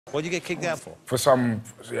What did you get kicked out for? For some...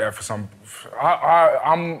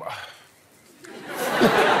 I'm...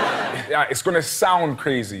 Yeah, it's gonna sound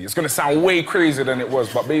crazy. It's gonna sound way crazier than it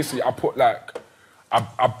was, but basically I put like...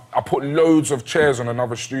 I put loads of chairs on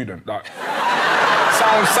another student, like...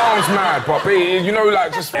 sounds mad, but you know,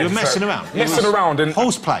 like just... You were messing around? Messing around and...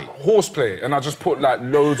 Horseplay? Horseplay, and I just put like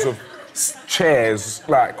loads of chairs,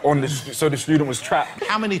 like, on this, so the student was trapped.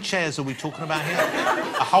 How many chairs are we talking about here?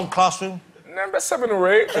 A whole classroom? About 7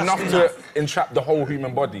 or 8, enough to entrap the whole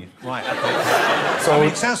human body. Right, OK. So, I mean,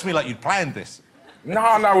 it sounds to me like you'd planned this.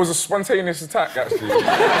 No, it was a spontaneous attack, actually. What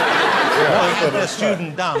had the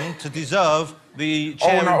student done to deserve the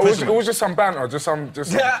chair it was just some banter, just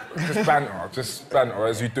banter,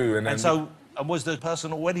 as you do, and then... And so, was the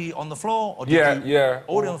person already on the floor? Or Yeah.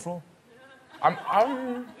 Already on the floor? I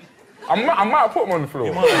might have put him on the floor.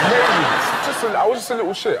 You might have. Maybe. I was just a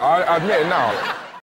little shit. I admit it now.